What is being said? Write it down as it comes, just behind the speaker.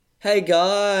Hey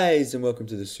guys, and welcome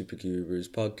to the Super Gurus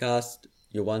podcast,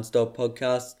 your one-stop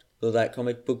podcast for that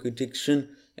comic book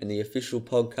addiction and the official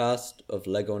podcast of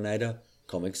Legonator,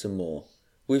 Comics and More.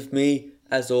 With me,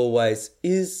 as always,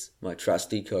 is my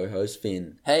trusty co-host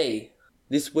Finn. Hey.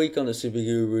 This week on the Super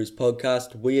Gurus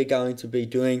podcast, we are going to be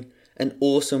doing an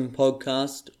awesome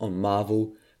podcast on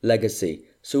Marvel Legacy.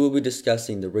 So we'll be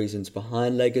discussing the reasons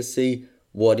behind Legacy,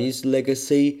 what is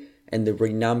Legacy, and the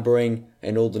renumbering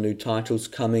and all the new titles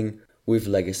coming with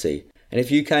Legacy. And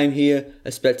if you came here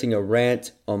expecting a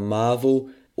rant on Marvel,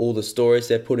 all the stories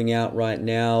they're putting out right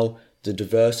now, the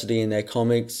diversity in their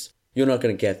comics, you're not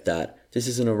going to get that. This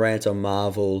isn't a rant on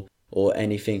Marvel or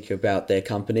anything about their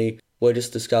company. We're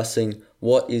just discussing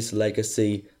what is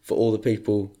Legacy for all the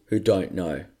people who don't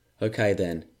know. Okay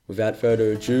then, without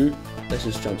further ado, let's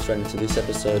just jump straight into this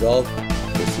episode of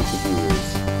The Super Gurus.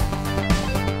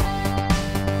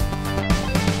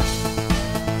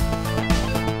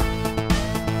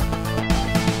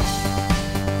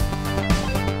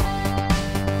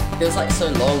 Feels like so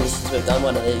long since we've done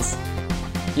one of these.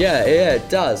 Yeah, it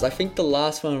does. I think the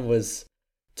last one was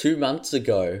 2 months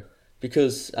ago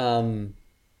because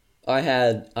I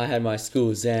had my school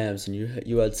exams and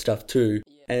you had stuff too.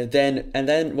 Yeah. And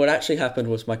then what actually happened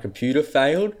was my computer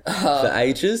failed for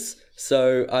ages,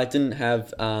 so I didn't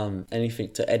have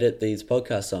anything to edit these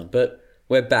podcasts on. But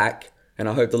we're back, and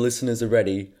I hope the listeners are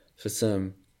ready for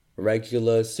some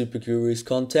regular Super Gurus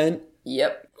content.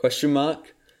 Yep. Question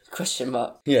mark? Question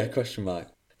mark. Yeah, question mark.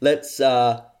 Let's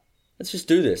just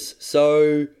do this.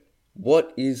 So,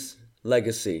 what is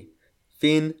Legacy?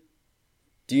 Finn,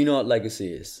 do you know what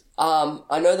Legacy is?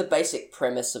 I know the basic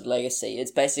premise of Legacy.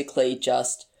 It's basically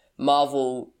just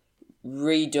Marvel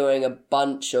redoing a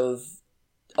bunch of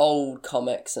old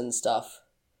comics and stuff.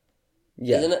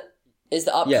 Yeah. Isn't it? Is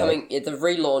the upcoming the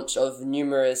relaunch of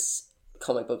numerous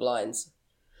comic book lines.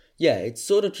 Yeah, it's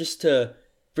sort of just to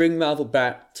bring Marvel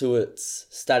back to its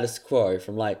status quo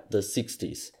from like the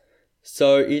 60s.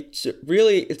 So it's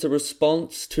a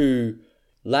response to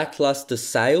lackluster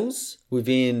sales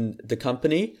within the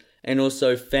company and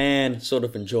also fan sort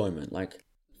of enjoyment. Like,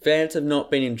 fans have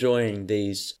not been enjoying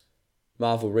these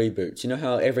Marvel reboots. You know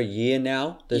how every year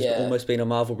now there's almost been a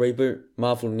Marvel reboot?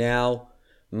 Marvel Now,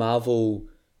 Marvel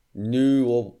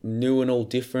New and all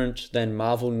different, then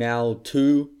Marvel Now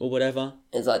 2 or whatever.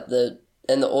 It's like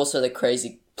also the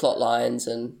crazy plot lines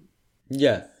and...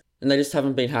 Yeah, and they just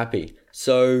haven't been happy.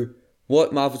 So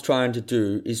what Marvel's trying to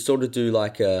do is sort of do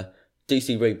like a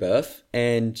DC Rebirth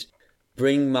and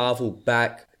bring Marvel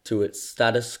back to its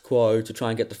status quo to try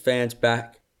and get the fans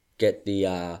back, get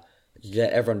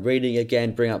everyone reading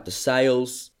again, bring up the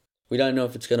sales. We don't know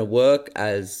if it's going to work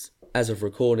as of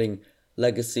recording.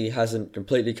 Legacy hasn't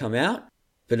completely come out,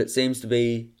 but it seems to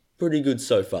be pretty good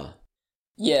so far.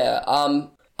 Yeah,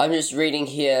 I'm just reading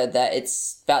here that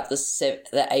it's about the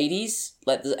 80s,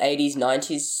 like the 80s,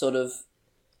 90s sort of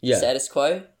status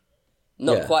quo.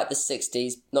 Not quite the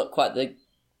 60s, not quite the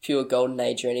pure golden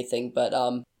age or anything, but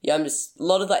I'm just a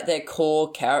lot of like their core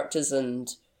characters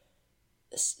and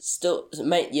still,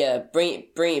 bring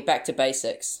it back to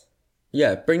basics.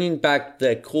 Yeah, bringing back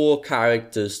their core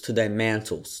characters to their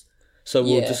mantles. So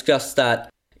we'll discuss that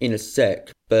in a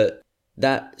sec, but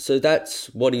that's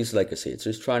what is Legacy. It's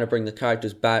just trying to bring the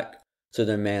characters back to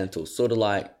their mantles, sort of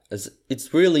like it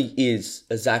really is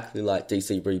exactly like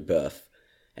DC Rebirth,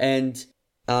 and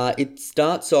it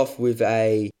starts off with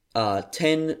there's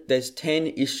 10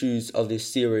 issues of this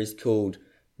series called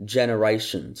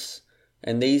Generations,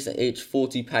 and these are each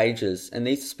 40 pages, and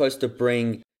these are supposed to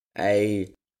bring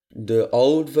the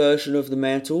old version of the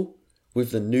mantle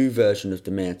with the new version of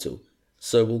the mantle.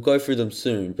 So we'll go through them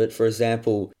soon, but for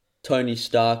example, Tony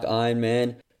Stark Iron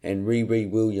Man and Riri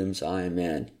Williams Iron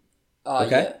Man.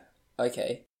 Okay? Yeah.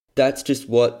 Okay. That's just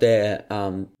what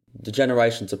the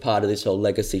Generations are part of this whole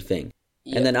Legacy thing.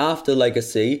 Yep. And then after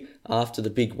Legacy, after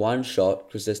the big one-shot,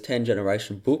 because there's 10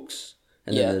 Generation books,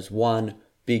 and then there's one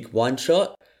big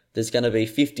one-shot, there's going to be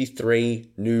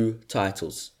 53 new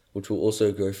titles, which we'll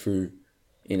also go through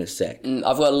in a sec.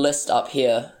 I've got a list up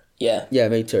here. Yeah. Yeah,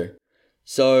 me too.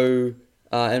 So...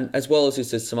 and as well as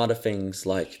this, there's some other things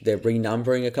like they're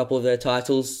renumbering a couple of their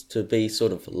titles to be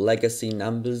sort of legacy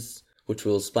numbers, which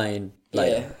we'll explain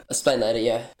later. Yeah, explain later,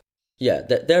 yeah. Yeah,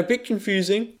 they're a bit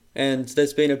confusing, and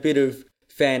there's been a bit of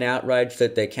fan outrage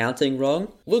that they're counting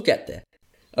wrong. We'll get there.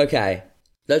 Okay,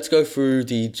 let's go through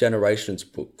the Generations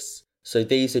books. So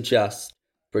these are just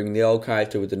bringing the old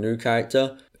character with the new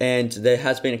character, and there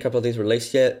has been a couple of these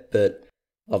released yet, but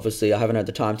obviously I haven't had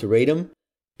the time to read them.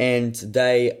 And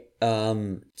they...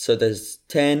 so there's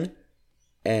 10,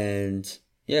 and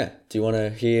do you want to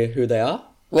hear who they are?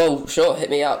 Well, sure, hit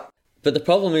me up. But the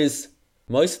problem is,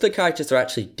 most of the characters are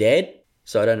actually dead,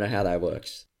 so I don't know how that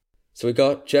works. So we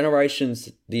got Generations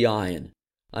the Iron.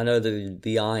 I know that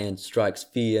the Iron strikes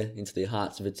fear into the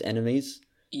hearts of its enemies,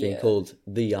 being called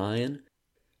the Iron.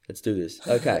 Let's do this.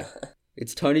 Okay.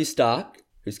 It's Tony Stark,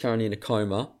 who's currently in a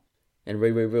coma, and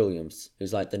Riri Williams,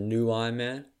 who's like the new Iron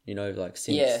Man, like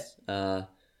since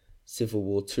Civil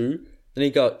War 2. Then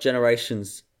you got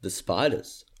Generations the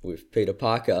Spiders, with Peter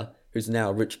Parker, who's now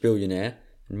a rich billionaire,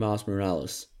 and Miles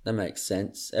Morales. That makes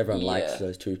sense. Everyone likes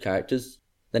those two characters.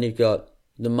 Then you've got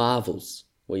the Marvels,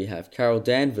 where you have Carol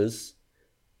Danvers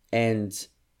and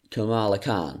Kamala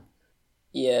Khan.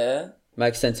 Yeah.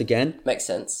 Makes sense again? Makes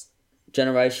sense.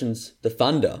 Generations the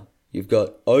Thunder. You've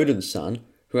got Odin's son,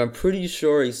 who I'm pretty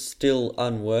sure is still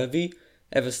unworthy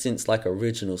ever since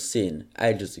Original Sin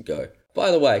ages ago.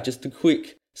 By the way, just a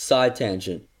quick side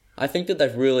tangent. I think that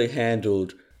they've really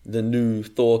handled the new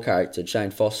Thor character,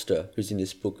 Jane Foster, who's in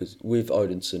this book with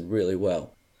Odinson, really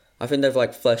well. I think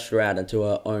they've fleshed her out into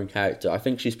her own character. I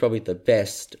think she's probably the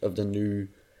best of the new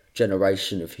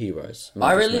generation of heroes.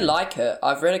 I really like her.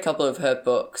 I've read a couple of her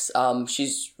books.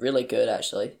 She's really good,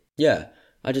 actually. Yeah,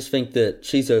 I just think that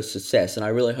she's a success, and I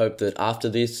really hope that after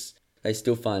this, they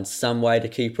still find some way to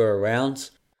keep her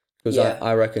around, because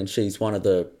I reckon she's one of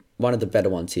the better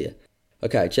ones here.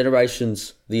 Okay,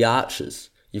 Generations the Archers.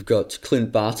 You've got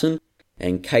Clint Barton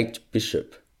and Kate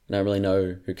Bishop. I don't really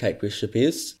know who Kate Bishop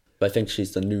is, but I think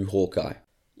she's the new Hawkeye.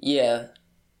 Yeah.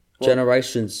 Well,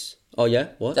 Generations... Oh, yeah?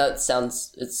 What?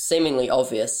 It's seemingly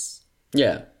obvious.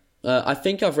 Yeah. I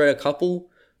think I've read a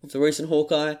couple of the recent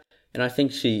Hawkeye, and I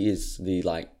think she is the,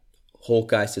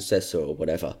 Hawkeye successor or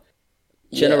whatever.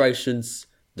 Yeah. Generations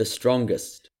the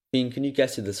Strongest. Finn, can you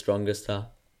guess who the Strongest are?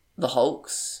 The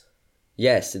Hulks.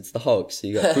 Yes, it's the Hulks. So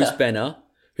you got Bruce Banner,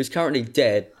 who's currently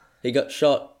dead. He got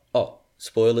shot... Oh,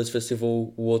 spoilers for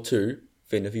Civil War 2.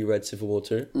 Finn, have you read Civil War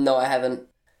 2? No, I haven't.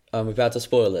 I'm about to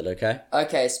spoil it, okay?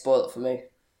 Okay, spoil it for me.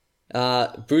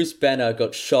 Bruce Banner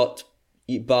got shot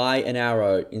by an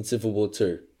arrow in Civil War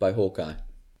 2 by Hawkeye.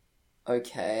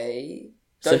 Okay.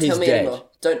 Don't tell me anymore.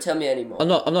 Don't tell me anymore. I'm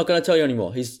not going to tell you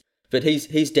anymore. He's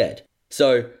dead.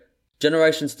 So,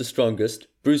 Generations the Strongest,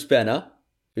 Bruce Banner,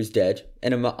 who's dead,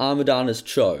 and Amadeus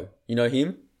Cho. You know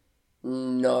him?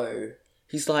 No.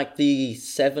 He's the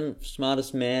 7th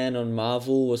smartest man on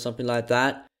Marvel or something like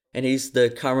that, and he's the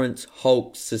current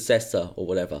Hulk successor or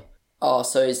whatever. Oh,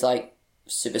 so he's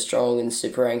super strong and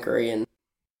super angry and...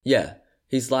 Yeah,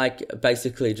 he's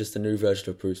basically just a new version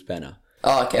of Bruce Banner.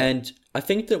 Oh, okay. And I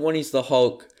think that when he's the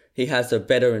Hulk, he has a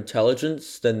better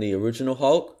intelligence than the original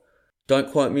Hulk.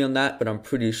 Don't quote me on that, but I'm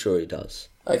pretty sure he does.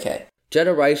 Okay.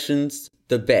 Generations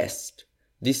the Best.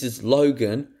 This is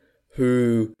Logan,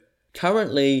 who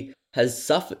currently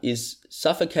is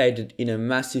suffocated in a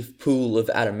massive pool of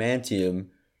adamantium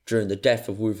during the Death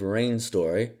of Wolverine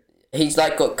story. He's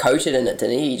got coated in it,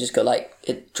 didn't he? He just got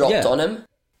it dropped on him.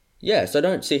 Yeah, so I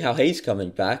don't see how he's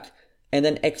coming back. And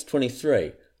then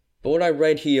X-23. But what I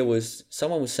read here was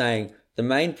someone was saying the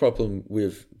main problem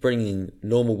with bringing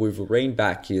normal Wolverine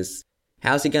back is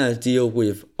how's he going to deal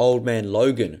with old man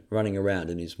Logan running around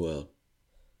in his world?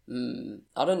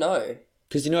 I don't know.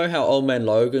 Because you know how old man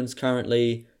Logan's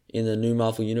currently in the new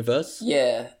Marvel Universe?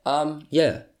 Yeah.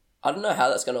 Yeah. I don't know how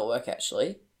that's going to work,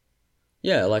 actually.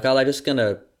 Yeah, are they just going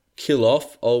to kill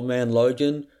off old man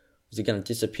Logan? Is he going to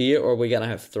disappear, or are we going to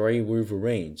have 3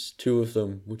 Wolverines? 2 of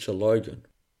them which are Logan?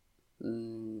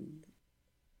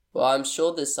 Well, I'm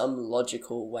sure there's some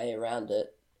logical way around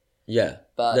it. Yeah,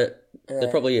 but there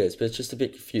probably is, but it's just a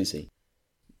bit confusing.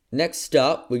 Next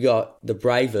up, we got The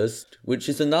Bravest, which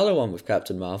is another one with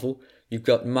Captain Marvel. You've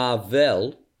got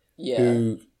Mar-Vell,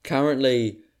 who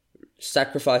currently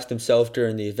sacrificed himself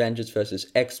during the Avengers vs.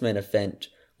 X-Men event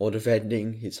while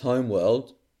defending his home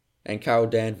world, and Carol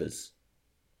Danvers.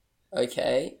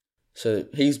 Okay. So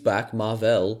he's back,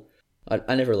 Mar-Vell.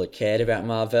 I never really cared about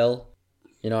Mar-Vell.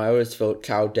 I always felt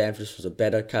Carol Danvers was a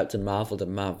better Captain Marvel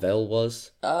than Mar-Vell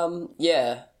was.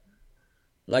 Yeah.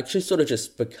 She's sort of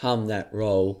just become that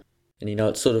role, and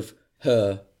it's sort of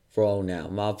her role now.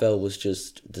 Mar-Vell was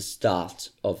just the start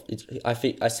of it. I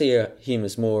see him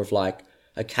as more of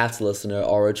a catalyst in her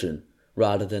origin,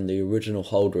 rather than the original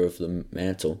holder of the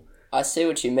mantle. I see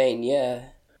what you mean, yeah.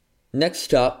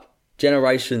 Next up,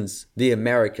 Generations the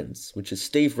Americans, which is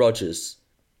Steve Rogers,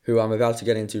 who I'm about to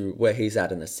get into where he's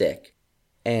at in a sec,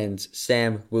 and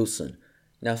Sam Wilson.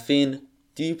 Now, Finn,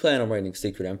 do you plan on reading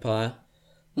Secret Empire?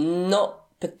 Not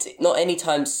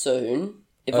anytime soon.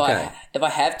 If I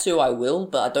have to, I will,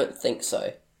 but I don't think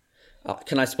so.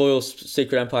 Can I spoil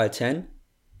Secret Empire 10?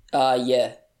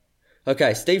 Yeah.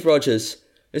 Okay, Steve Rogers,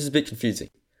 this is a bit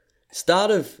confusing.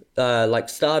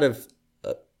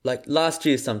 Like last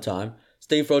year sometime,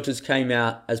 Steve Rogers came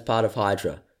out as part of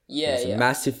Hydra. Yeah, it was a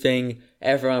massive thing.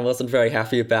 Everyone wasn't very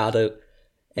happy about it.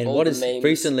 And all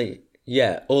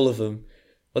all of them.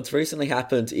 What's recently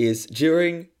happened is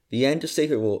during the end of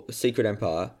Secret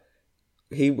Empire,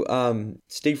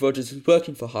 Steve Rogers was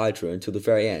working for Hydra until the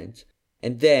very end,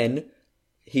 and then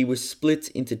he was split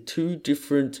into two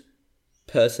different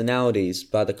personalities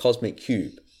by the Cosmic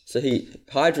Cube. So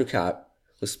Hydra Cap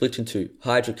was split into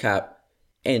Hydra Cap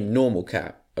and Normal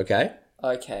Cap, okay?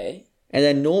 Okay. And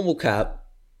then Normal Cap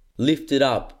lifted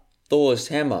up Thor's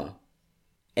hammer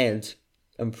and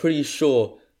I'm pretty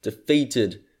sure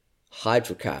defeated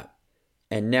Hydra Cap.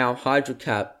 And now Hydra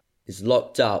Cap is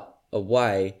locked up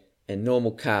away and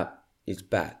Normal Cap is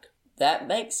back. That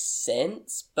makes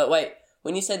sense. But wait,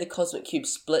 when you say the Cosmic Cube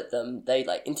split them, they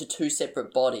into two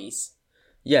separate bodies.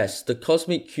 Yes, the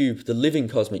Cosmic Cube, the living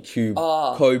Cosmic Cube,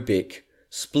 Kobik,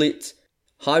 split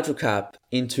Hydra Cap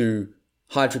into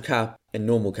Hydra Cap and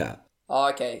Normal Cap. Oh,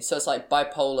 okay. So it's like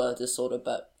bipolar disorder,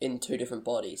 but in two different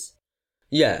bodies.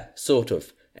 Yeah, sort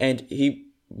of. And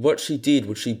what she did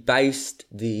was she based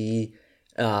the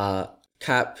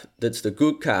Cap that's the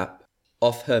good Cap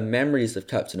off her memories of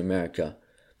Captain America.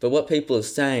 But what people are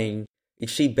saying is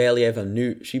she barely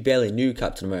knew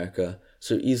Captain America.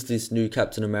 So is this new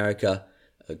Captain America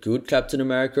a good Captain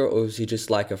America, or is he just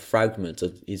like a fragment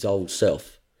of his old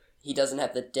self? He doesn't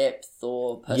have the depth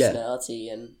or personality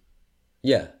and...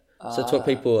 Yeah, so that's what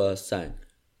people are saying.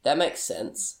 That makes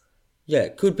sense. Yeah,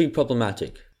 it could be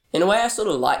problematic. In a way, I sort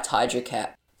of liked Hydra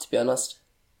Cap, to be honest.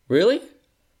 Really?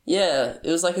 Yeah, it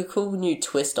was like a cool new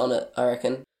twist on it, I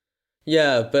reckon.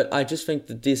 Yeah, but I just think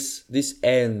that this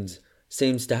end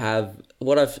seems to have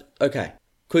another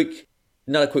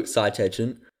quick side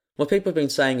tangent. What people have been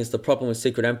saying is the problem with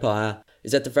Secret Empire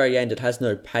is at the very end it has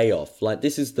no payoff. Like,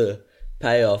 this is the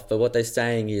payoff, but what they're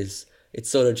saying is it's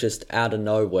sort of just out of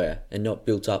nowhere and not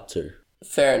built up to.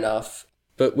 Fair enough.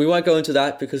 But we won't go into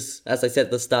that because, as I said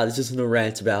at the start, this isn't a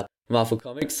rant about Marvel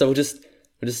Comics, so we'll just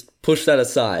push that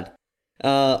aside.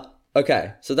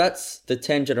 Okay, so that's the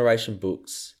 10 Generation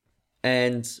books.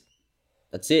 And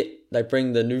that's it. They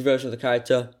bring the new version of the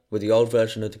character with the old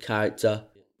version of the character.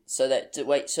 So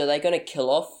so are they going to kill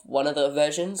off one of the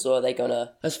versions, or are they going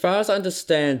to... As far as I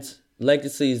understand,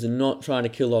 Legacy is not trying to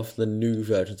kill off the new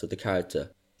versions of the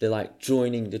character. They're like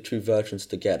joining the two versions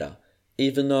together.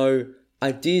 Even though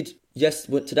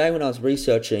today when I was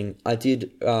researching, I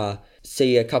did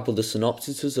see a couple of the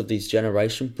synopsises of these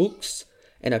Generation books.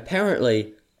 And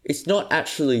apparently, it's not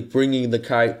actually bringing the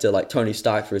character, like Tony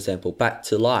Stark, for example, back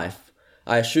to life.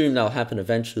 I assume that'll happen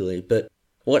eventually, but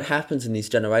what happens in these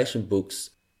Generation books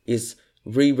is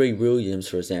Riri Williams,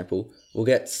 for example, will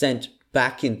get sent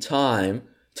back in time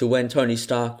to when Tony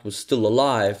Stark was still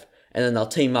alive, and then they'll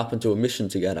team up and do a mission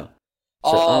together.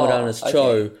 So Armidanis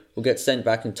Cho will get sent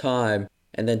back in time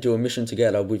and then do a mission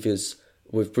together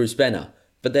with Bruce Banner.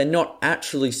 But they're not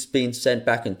actually being sent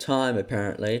back in time,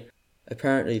 apparently.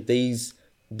 Apparently these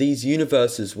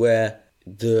universes where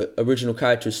the original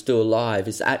character is still alive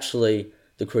is actually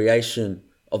the creation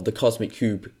of the Cosmic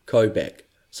Cube Kobik.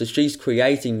 So she's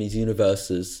creating these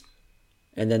universes,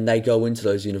 and then they go into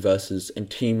those universes and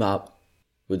team up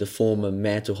with the former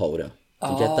mantle holder.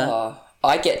 Do you get that?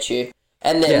 I get you.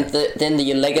 And then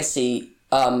the legacy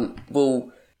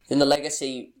the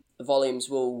legacy volumes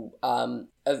will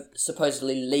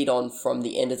supposedly lead on from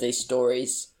the end of these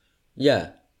stories.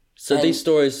 Yeah. So these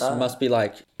stories must be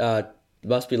like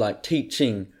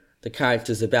teaching the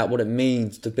characters about what it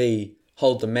means to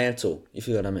hold the mantle, if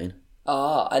you know what I mean.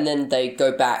 And then they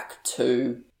go back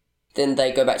to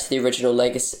the original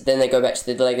legacy. Then they go back to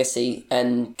the legacy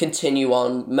and continue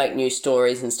on, make new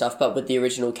stories and stuff, but with the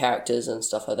original characters and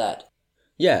stuff like that.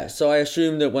 Yeah, so I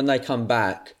assume that when they come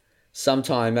back,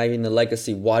 sometime maybe in the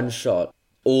legacy one-shot,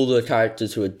 all the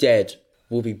characters who are dead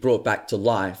will be brought back to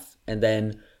life, and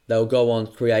then they'll go on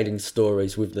creating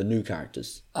stories with the new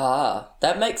characters.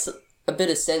 That makes a bit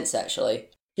of sense, actually.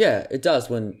 Yeah, it does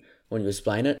when you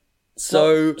explain it. It's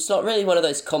not really one of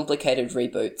those complicated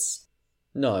reboots.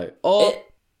 No.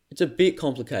 It's a bit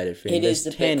complicated for It is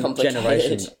a bit complicated.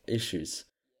 Generation issues.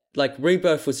 Like,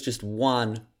 Rebirth was just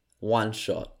one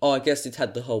shot. I guess it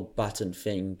had the whole button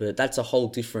thing, but that's a whole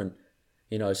different,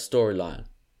 storyline.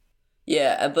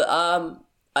 Yeah, but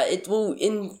if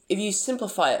you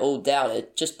simplify it all down,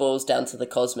 it just boils down to the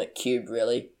Cosmic Cube,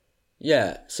 really.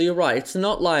 Yeah, so you're right. It's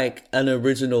not like an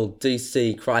original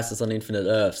DC Crisis on Infinite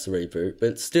Earths reboot, but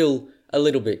it's still a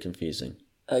little bit confusing.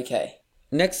 Okay.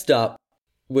 Next up,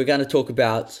 we're going to talk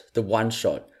about the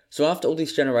one-shot. So after all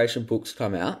these Generation books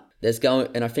come out,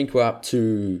 and I think we're up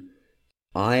to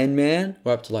Iron Man.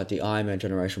 We're up to like the Iron Man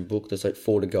generation book. There's like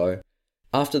 4 to go.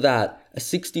 After that, a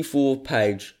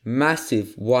 64-page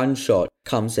massive one-shot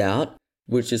comes out,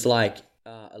 which is like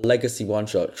a legacy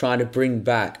one-shot, trying to bring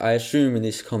back, I assume in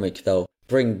this comic they'll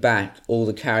bring back all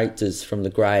the characters from the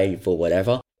grave or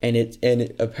whatever. And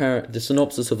the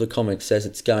synopsis of the comic says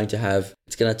it's going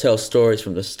to tell stories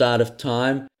from the start of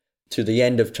time to the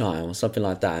end of time or something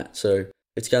like that. So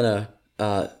it's going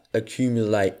to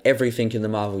accumulate everything in the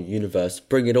Marvel universe,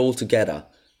 bring it all together,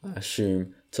 I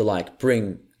assume, to like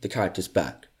bring the characters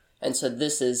back. And so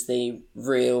this is the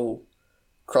real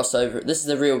crossover. This is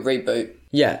the real reboot.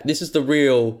 Yeah, this is the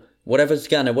real whatever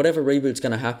reboot's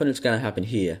gonna happen, it's gonna happen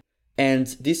here. And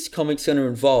this comic's gonna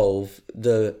involve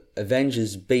the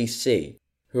Avengers BC,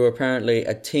 who are apparently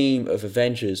a team of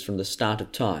Avengers from the start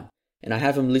of time. And I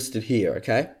have them listed here,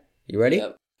 okay? You ready?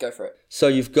 Yep, go for it. So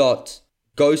you've got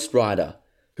Ghost Rider,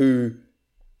 who...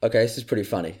 Okay, this is pretty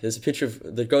funny. There's a picture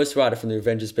of the Ghost Rider from the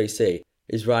Avengers BC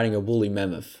is riding a woolly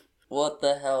mammoth. What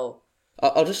the hell?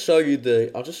 I'll just show you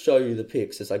the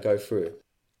pics as I go through.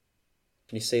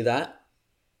 Can you see that?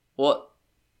 What?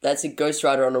 That's a Ghost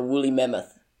Rider on a woolly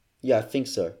mammoth. Yeah, I think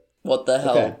so. What the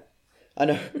hell? Okay. I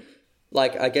know.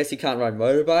 Like, I guess you can't ride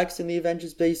motorbikes in the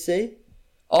Avengers BC.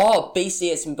 Oh,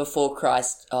 BC is before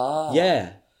Christ. Ah.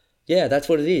 Yeah, that's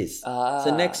what it is. Ah.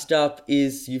 So next up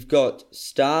is you've got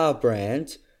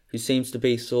Starbrand, who seems to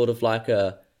be sort of like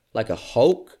a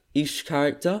Hulk-ish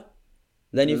character.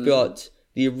 Then you've got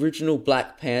the original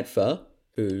Black Panther,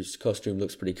 whose costume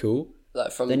looks pretty cool.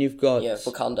 Like from, then you've got... Yeah,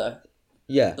 Wakanda.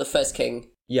 Yeah. The first king.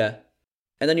 Yeah.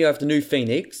 And then you have the new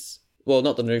Phoenix. Well,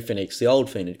 not the new Phoenix, the old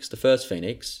Phoenix, the first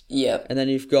Phoenix. Yeah. And then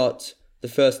you've got the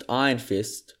first Iron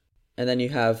Fist. And then you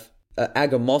have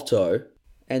Agamotto.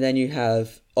 And then you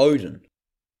have Odin.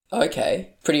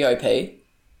 Okay. Pretty OP.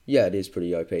 Yeah, it is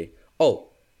pretty OP.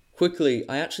 Oh, quickly,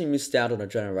 I actually missed out on a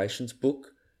Generations book.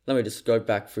 Let me just go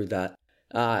back through that.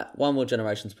 One more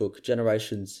Generations book.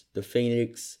 Generations, the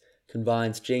Phoenix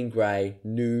combines Jean Grey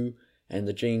new and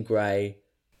the Jean Grey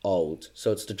old.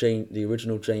 So it's the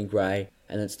original Jean Grey,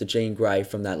 and it's the Jean Grey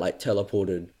from that like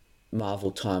teleported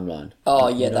Marvel timeline. Oh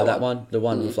yeah, you know that one. The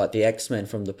one with like the X-Men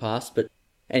from the past. But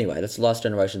anyway, that's the last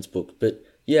Generations book. But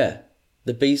yeah,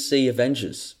 the BC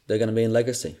Avengers, they're going to be in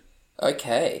Legacy.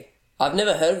 Okay, I've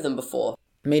never heard of them before.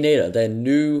 Me neither. They're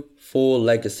new for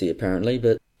Legacy apparently,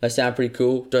 but they sound pretty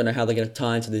cool. Don't know how they're going to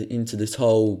tie into this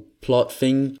whole plot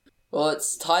thing. Well, it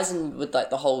ties in with like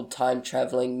the whole time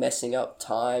traveling, messing up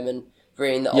time, and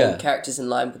bringing the old characters in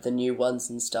line with the new ones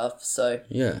and stuff. So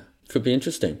yeah, could be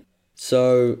interesting.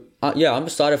 So I'm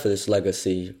excited for this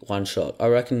Legacy one shot. I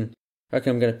reckon I'm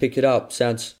going to pick it up.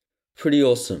 Sounds pretty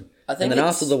awesome. I think. And then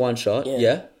after the one shot,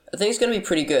 yeah, I think it's going to be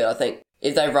pretty good. I think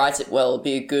if they write it well, it'll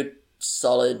be a good,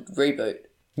 solid reboot.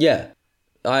 Yeah.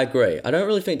 I agree. I don't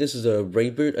really think this is a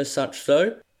reboot as such,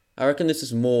 though. I reckon this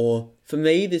is more... For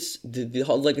me, the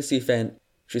whole Legacy event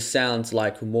just sounds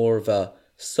like more of a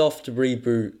soft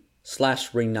reboot /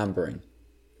 renumbering.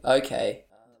 Okay.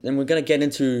 Then we're going to get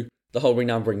into the whole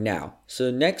renumbering now.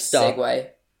 So next up... Segue.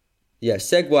 Yeah,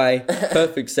 segue.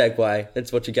 Perfect segue.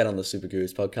 That's what you get on the Super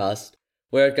Gurus podcast.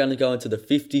 We're going to go into the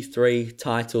 53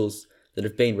 titles that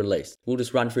have been released. We'll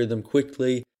just run through them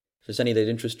quickly. If there's any that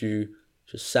interest you,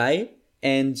 just say...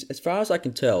 And as far as I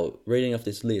can tell, reading off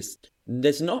this list,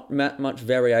 there's not much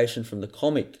variation from the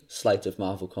comic slate of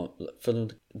Marvel, from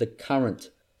the current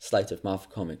slate of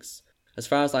Marvel Comics. As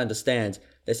far as I understand,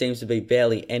 there seems to be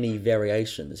barely any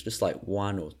variation. There's just like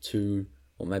 1 or 2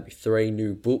 or maybe 3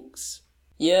 new books.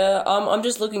 Yeah, I'm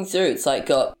just looking through. It's like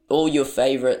got all your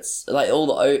favorites, like all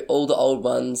the old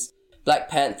ones: Black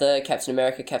Panther, Captain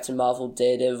America, Captain Marvel,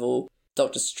 Daredevil,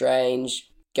 Doctor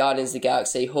Strange, Guardians of the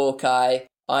Galaxy, Hawkeye,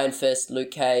 Iron Fist,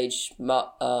 Luke Cage,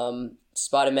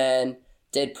 Spider-Man,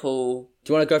 Deadpool.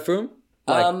 Do you want to go through them?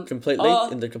 Like, completely?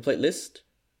 In the complete list?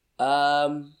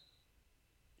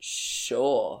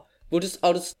 Sure. I'll just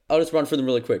run through them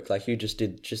really quick, like you just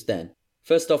did just then.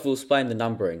 First off, we'll explain the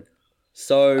numbering.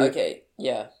 So... Okay,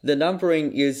 yeah. The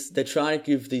numbering is, they're trying to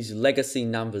give these legacy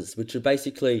numbers, which are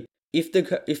basically,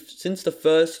 since the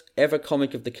first ever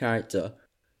comic of the character,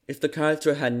 if the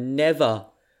character had never...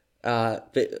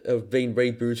 been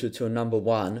rebooted to a number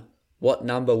 1, what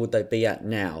number would they be at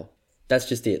now? That's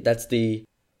just it. That's the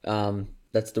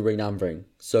renumbering.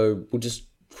 So we'll just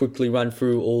quickly run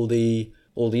through all the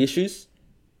issues.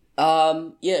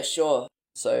 Yeah, sure.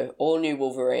 So all new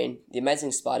Wolverine, The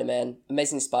Amazing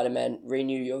Spider-Man,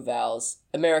 Renew Your Vows,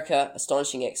 America,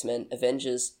 Astonishing X-Men,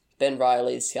 Avengers, Ben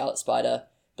Reilly, The Scarlet Spider,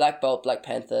 Black Bolt, Black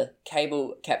Panther,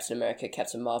 Cable, Captain America,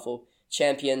 Captain Marvel,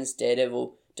 Champions,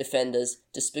 Daredevil, Defenders,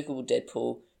 Despicable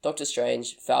Deadpool, Doctor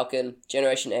Strange, Falcon,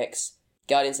 Generation X,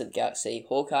 Guardians of the Galaxy,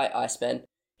 Hawkeye, Iceman,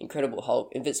 Incredible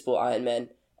Hulk, Invincible Iron Man,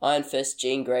 Iron Fist,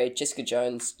 Jean Grey, Jessica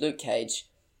Jones, Luke Cage,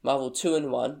 Marvel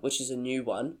 2-in-1, which is a new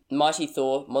one, Mighty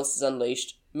Thor, Monsters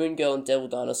Unleashed, Moon Girl and Devil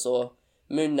Dinosaur,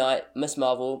 Moon Knight, Miss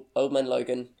Marvel, Old Man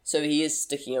Logan, so he is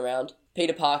sticking around,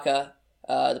 Peter Parker,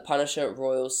 The Punisher,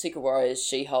 Royals, Secret Warriors,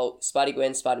 She-Hulk,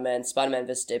 Spider-Gwen, Spider-Man, Spider-Man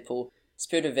vs. Deadpool,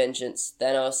 Spirit of Vengeance,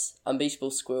 Thanos,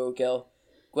 Unbeatable Squirrel Girl,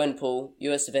 Gwenpool,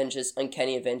 US Avengers,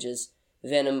 Uncanny Avengers,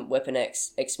 Venom, Weapon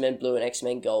X, X-Men Blue and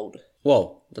X-Men Gold.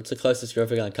 Whoa, that's the closest you're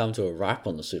ever going to come to a wrap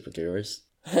on the superheroes.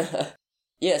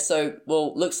 Yeah, so,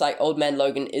 looks like Old Man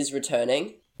Logan is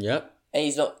returning. Yep.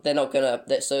 And they're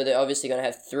obviously going to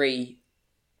have 3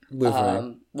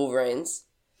 Wolverines.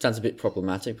 Sounds a bit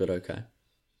problematic, but okay.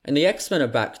 And the X-Men are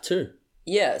back too.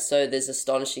 Yeah, so there's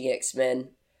Astonishing X-Men,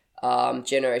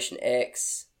 Generation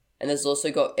X, and there's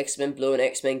also got X-Men Blue and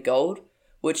X-Men Gold,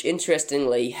 which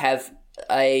interestingly have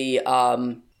a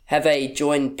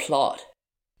joined plot.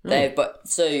 It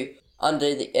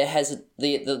has a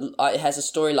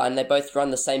storyline. They both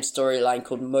run the same storyline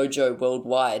called Mojo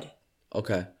Worldwide.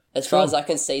 Okay. As far as I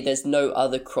can see, there's no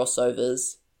other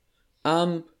crossovers.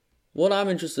 What I'm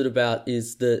interested about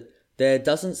is that there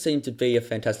doesn't seem to be a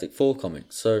Fantastic Four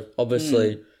comic. So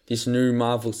obviously, this new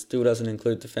Marvel still doesn't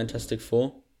include the Fantastic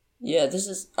Four. Yeah, this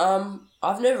is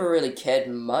I've never really cared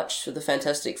much for the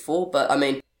Fantastic Four, but I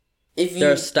mean,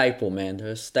 they're a staple, man.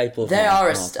 They're a staple.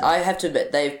 I have to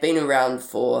admit, they've been around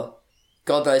for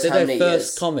God knows how many years. They're their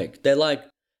first comic. They're like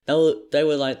they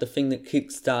were like the thing that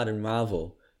kick-started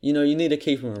Marvel. You know, you need to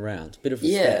keep them around. Bit of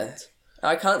respect. Yeah,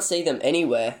 I can't see them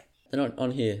anywhere. They're not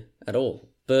on here at all.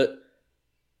 But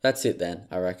that's it then,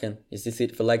 I reckon. Is this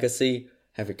it for Legacy?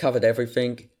 Have we covered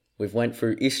everything? We've went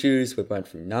through issues, we've went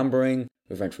through numbering,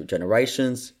 we've went through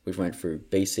generations, we've went through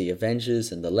BC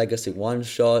Avengers and the Legacy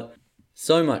one-shot.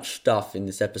 So much stuff in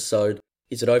this episode.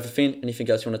 Is it over, Finn? Anything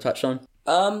else you want to touch on?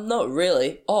 Not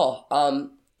really.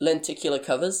 Lenticular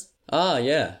covers. Ah,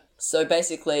 yeah. So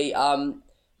basically,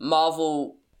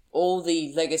 Marvel, all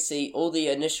the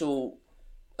initial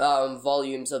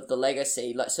volumes of the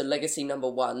Legacy, Legacy number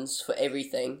 1s for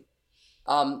everything,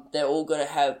 Marvel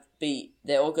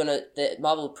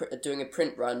are doing a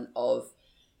print run of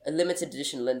a limited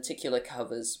edition lenticular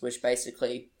covers, which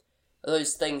basically are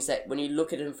those things that when you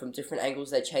look at them from different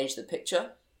angles, they change the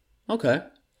picture. Okay.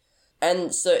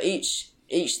 And so each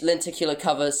lenticular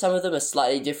cover, some of them are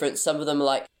slightly different, some of them are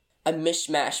like a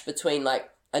mishmash between like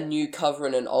a new cover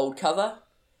and an old cover.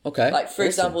 Okay. Like, for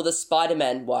example, the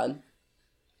Spider-Man one,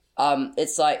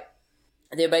 it's like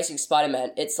the Amazing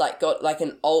Spider-Man, it's like got like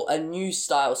a new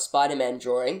style Spider-Man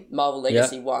drawing, Marvel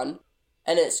Legacy 1,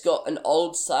 and it's got an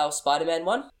old style Spider-Man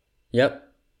one. Yep.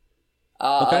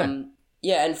 Okay.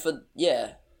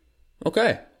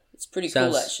 Okay. It's pretty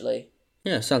cool, actually.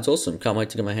 Yeah, sounds awesome. Can't wait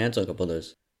to get my hands on a couple of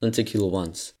those lenticular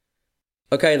ones.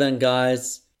 Okay then,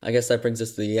 guys. I guess that brings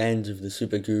us to the end of the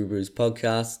Super Gurus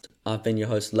podcast. I've been your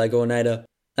host, Legoinator.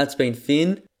 That's been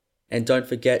Finn. And don't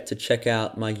forget to check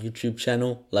out my YouTube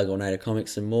channel, Legoinator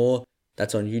Comics and More.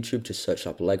 That's on YouTube. Just search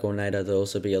up Legoinator. There'll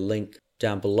also be a link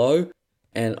down below.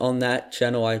 And on that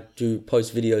channel, I do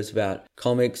post videos about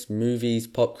comics, movies,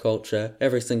 pop culture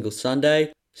every single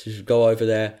Sunday. So you should go over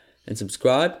there and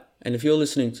subscribe. And if you're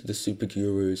listening to the Super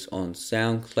Gurus on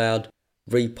SoundCloud,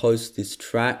 repost this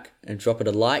track and drop it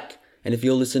a like. And if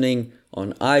you're listening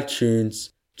on iTunes,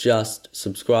 just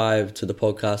subscribe to the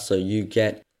podcast so you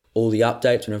get all the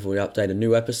updates whenever we update a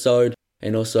new episode.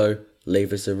 And also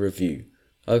leave us a review.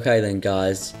 Okay then,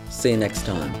 guys. See you next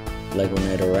time.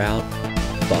 Legoinator out.